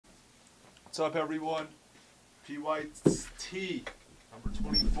What's up, everyone? PYT, number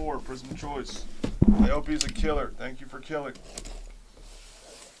 24, Prizm Choice. I hope he's a killer. Thank you for killing.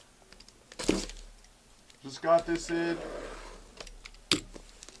 Just got this in.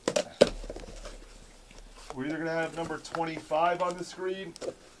 We're either going to have number 25 on the screen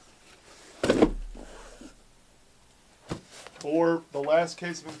or the last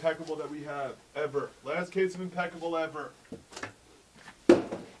case of Impeccable that we have ever. Last case of Impeccable ever.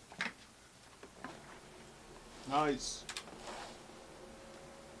 Nice.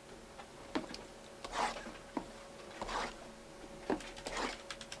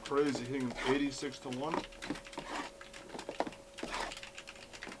 Crazy, hitting 86 to 1.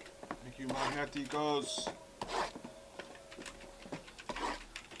 Thank you, Magneticos.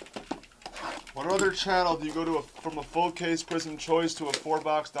 What other channel do you go to from a full case Prizm Choice to a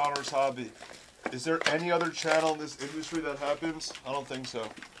 4-box Donruss hobby? Is there any other channel in this industry that happens? I don't think so.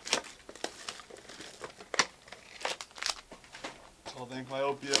 So I'll thank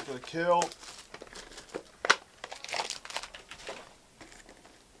Myopia for the kill.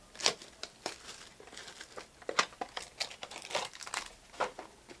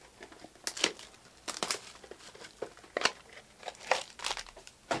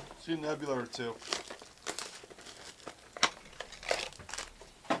 See a nebula or two.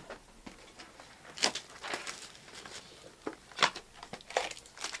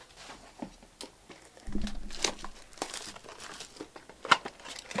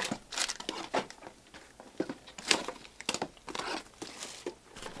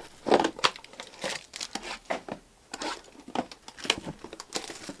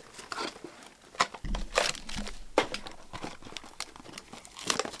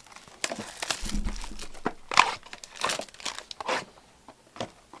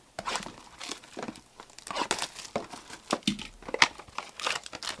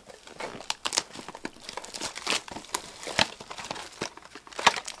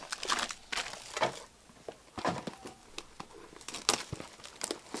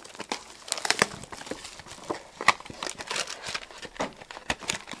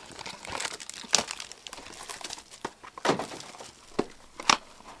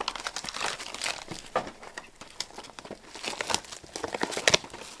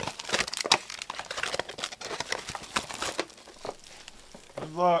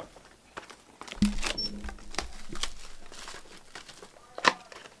 Good luck.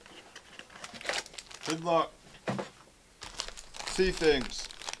 Good luck. See things.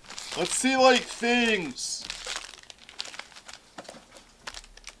 Let's see like things.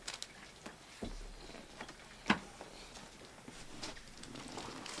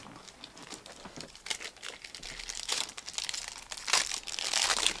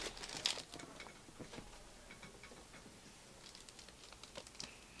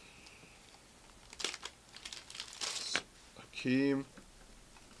 Akeem.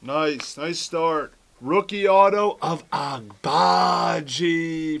 Nice start. Rookie auto of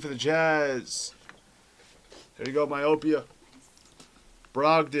Agbaji for the Jazz. There you go, Myopia.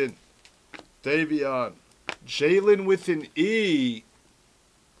 Brogdon. Davion. Jalen with an E.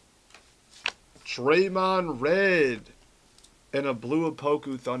 Draymond red. And a blue of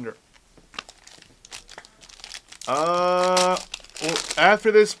Poku Thunder. Well,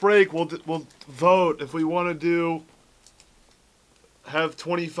 after this break, we'll vote if we want to do have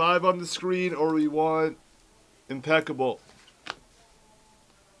 25 on the screen or we want Impeccable.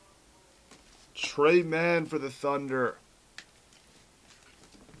 Trey Mann for the Thunder.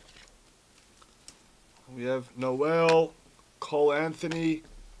 We have Noel, Cole Anthony,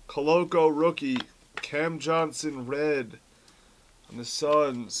 Coloco rookie, Cam Johnson red on the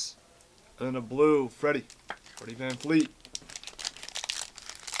Suns, and then a blue Freddie Van Fleet.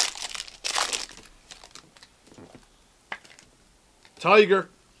 Tiger.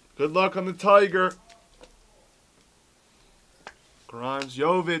 Good luck on the Tiger. Grimes,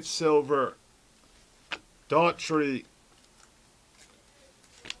 Jovic, silver. Daughtry.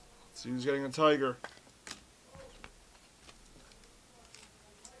 Let's see who's getting a Tiger.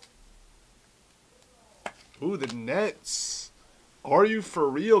 Ooh, the Nets. Are you for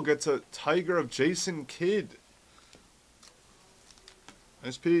real? Gets a Tiger of Jason Kidd.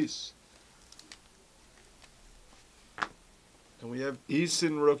 Nice piece. And we have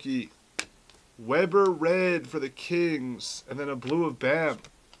Eason rookie. Weber red for the Kings. And then a blue of Bam.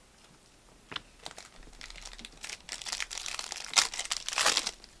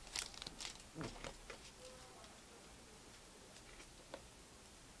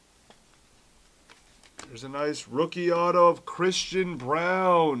 There's a nice rookie auto of Christian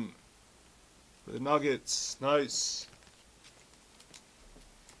Brown for the Nuggets. Nice.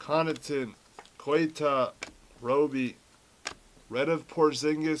 Connaughton. Queta, Roby. Red of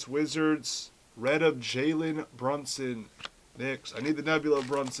Porzingis, Wizards. Red of Jalen Brunson, Knicks. I need the Nebula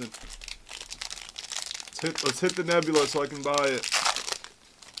Brunson. Let's hit the Nebula so I can buy it.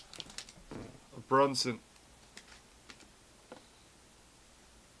 Brunson.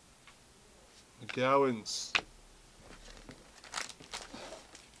 McGowans.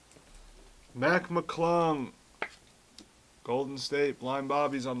 Mac McClung. Golden State. Blind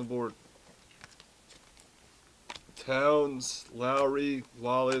Bobby's on the board. Towns. Lowry.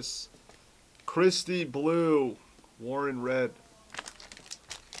 Wallace. Christie Blue. Warren Red.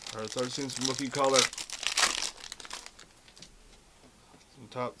 Alright, start seeing some rookie color. Some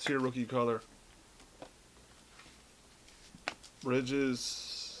top tier rookie color.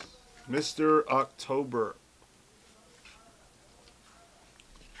 Bridges. Mr. October.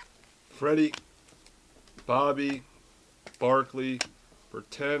 Freddie. Bobby. Barkley.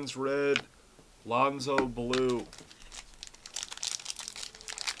 Bertens Red. Lonzo Blue.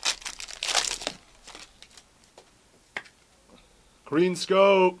 Green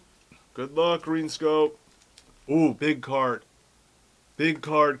Scope. Good luck, Green Scope. Ooh, big card. Big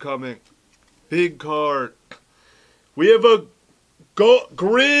card coming. Big card. We have a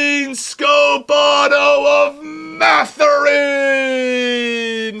Green Scope auto of Matherin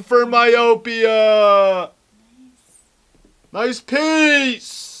for Myopia. Nice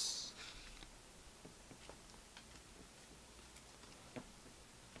piece.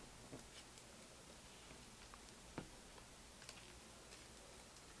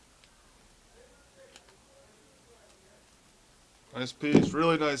 Nice piece.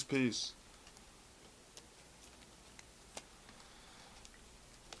 Really nice piece.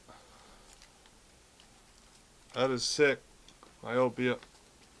 That is sick. Myopia.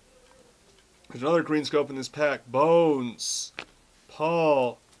 There's another green scope in this pack. Bones.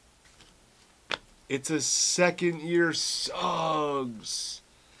 Paul. It's a second year Suggs.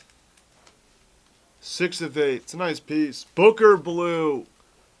 6 of 8. It's a nice piece. Booker Blue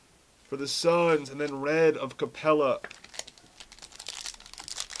for the Suns. And then red of Capella.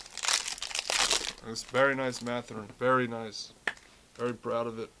 It's very nice, Matherin. Very nice. Very proud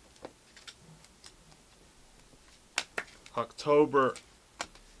of it. October.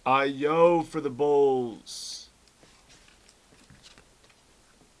 Ayo for the Bulls.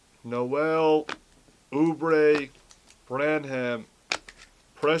 Noel. Oubre. Branham.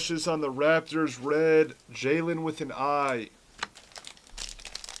 Precious on the Raptors. Red. Jalen with an I.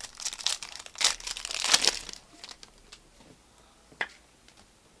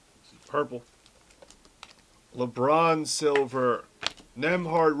 Purple. LeBron silver.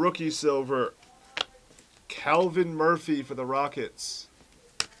 Nemhard rookie silver. Calvin Murphy for the Rockets.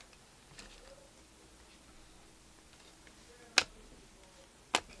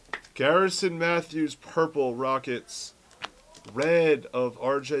 Garrison Matthews purple Rockets. Red of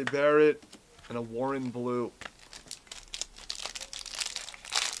RJ Barrett and a Warren blue.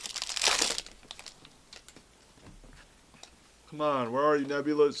 Come on, where are you,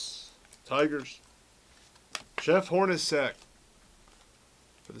 Nebulas? Tigers. Jeff Hornacek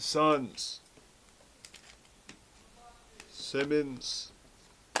for the Suns. Simmons,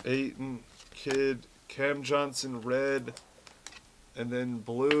 Ayton, Kidd, Cam Johnson, red, and then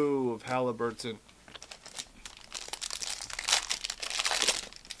blue of Halliburton.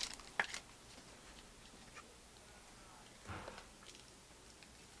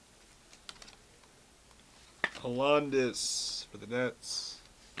 Hollandis for the Nets.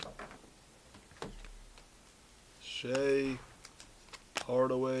 Shea,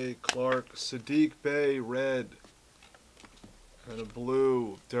 Hardaway, Clark, Sadiq Bey, red, and a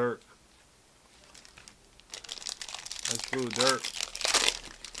blue, Dirk. Nice blue, Dirk.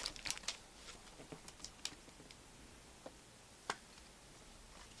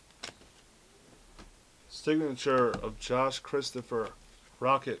 Signature of Josh Christopher,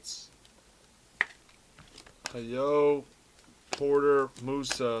 Rockets. Ayo, Porter,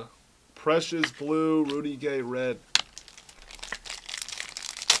 Musa. Precious blue, Rudy Gay, red.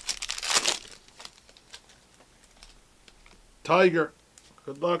 Tiger.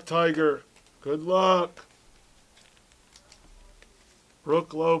 Good luck, Tiger. Good luck.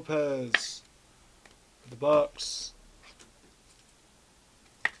 Brooke Lopez. The Bucks.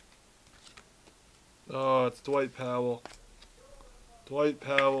 Oh, it's Dwight Powell. Dwight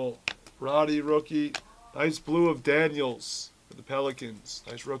Powell. Roddy rookie. Nice blue of Daniels for the Pelicans.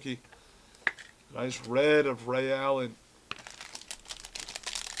 Nice rookie. Nice red of Ray Allen.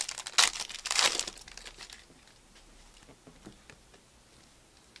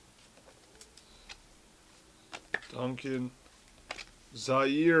 Duncan.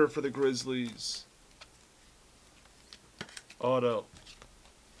 Zaire for the Grizzlies. Auto.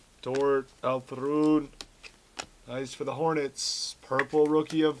 Dort, Alfaroon. Nice for the Hornets. Purple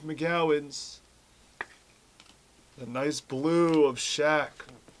rookie of McGowan's. A nice blue of Shaq,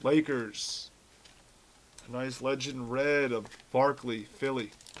 Lakers. A nice legend red of Barkley,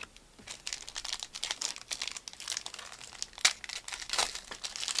 Philly.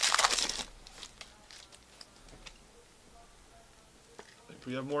 If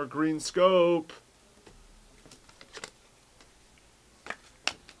we have more green scope.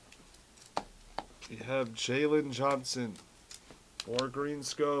 We have Jalen Johnson. More green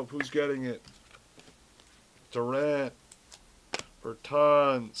scope. Who's getting it? Durant.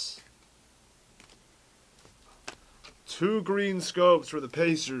 Bertans. 2 green scopes for the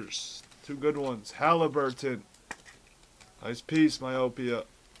Pacers. 2 good ones. Halliburton. Nice piece, Myopia.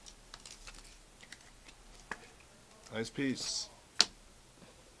 Nice piece.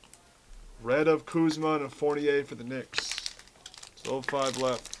 Red of Kuzma and a 48 for the Knicks. So 5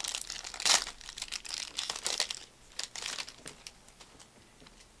 left.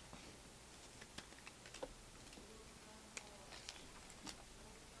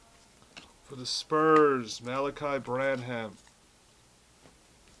 For the Spurs, Malachi Branham.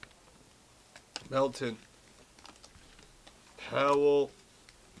 Melton. Powell.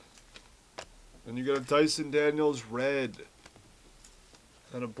 And you got a Dyson Daniels red.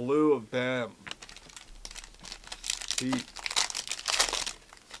 And a blue of Bam. Heat.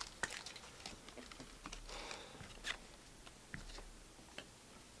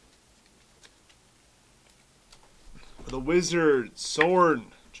 For the Wizards, Sorn.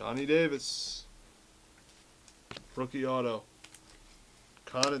 Johnny Davis. Rookie auto.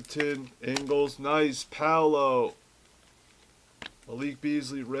 Connaughton, Ingles, nice. Paolo. Malik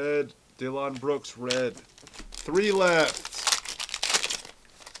Beasley, red. Dillon Brooks, red. 3 left.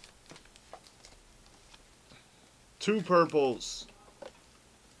 2 purples.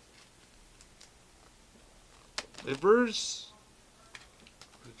 Livers.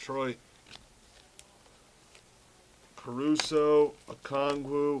 Detroit. Caruso,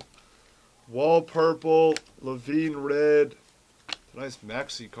 Okongwu, Wall purple, Levine red. Nice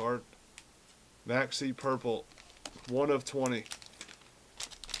Maxi card. Maxi purple. 1 of 20.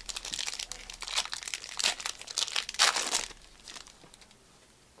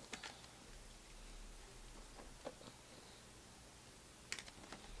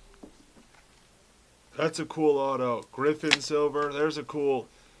 That's a cool auto. Griffin silver. There's a cool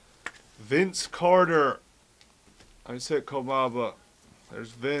Vince Carter. I said Komaba.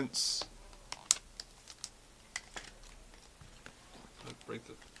 There's Vince. I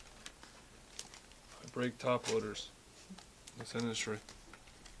break top loaders. This industry.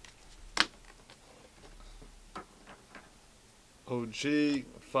 OG,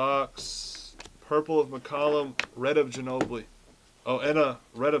 Fox, purple of McCollum, red of Ginobili. Oh, and a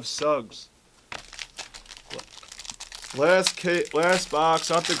red of Suggs. Last box,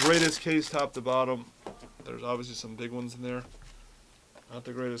 not the greatest case top to bottom. There's obviously some big ones in there. Not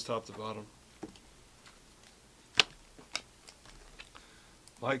the greatest top to bottom.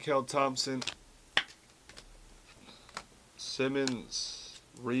 Michael Thompson. Simmons.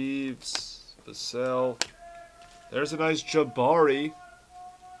 Reeves. Vassell. There's a nice Jabari.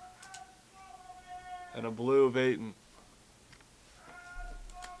 And a blue of Ayton.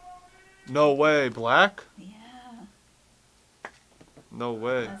 No way. Black? Yeah. No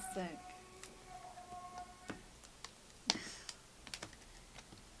way. That's sick.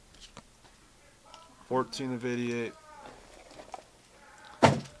 $14 of 88.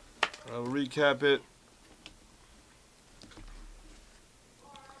 I'll recap it.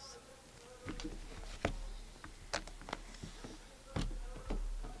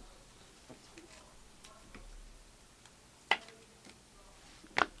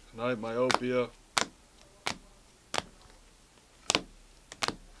 Night Myopia.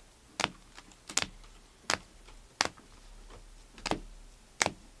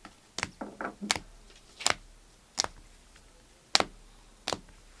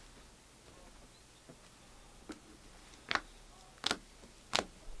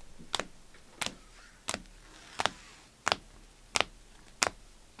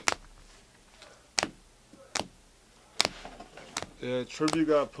 Yeah, Tribute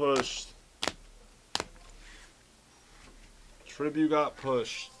got pushed. Tribute got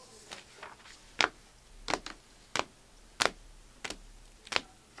pushed.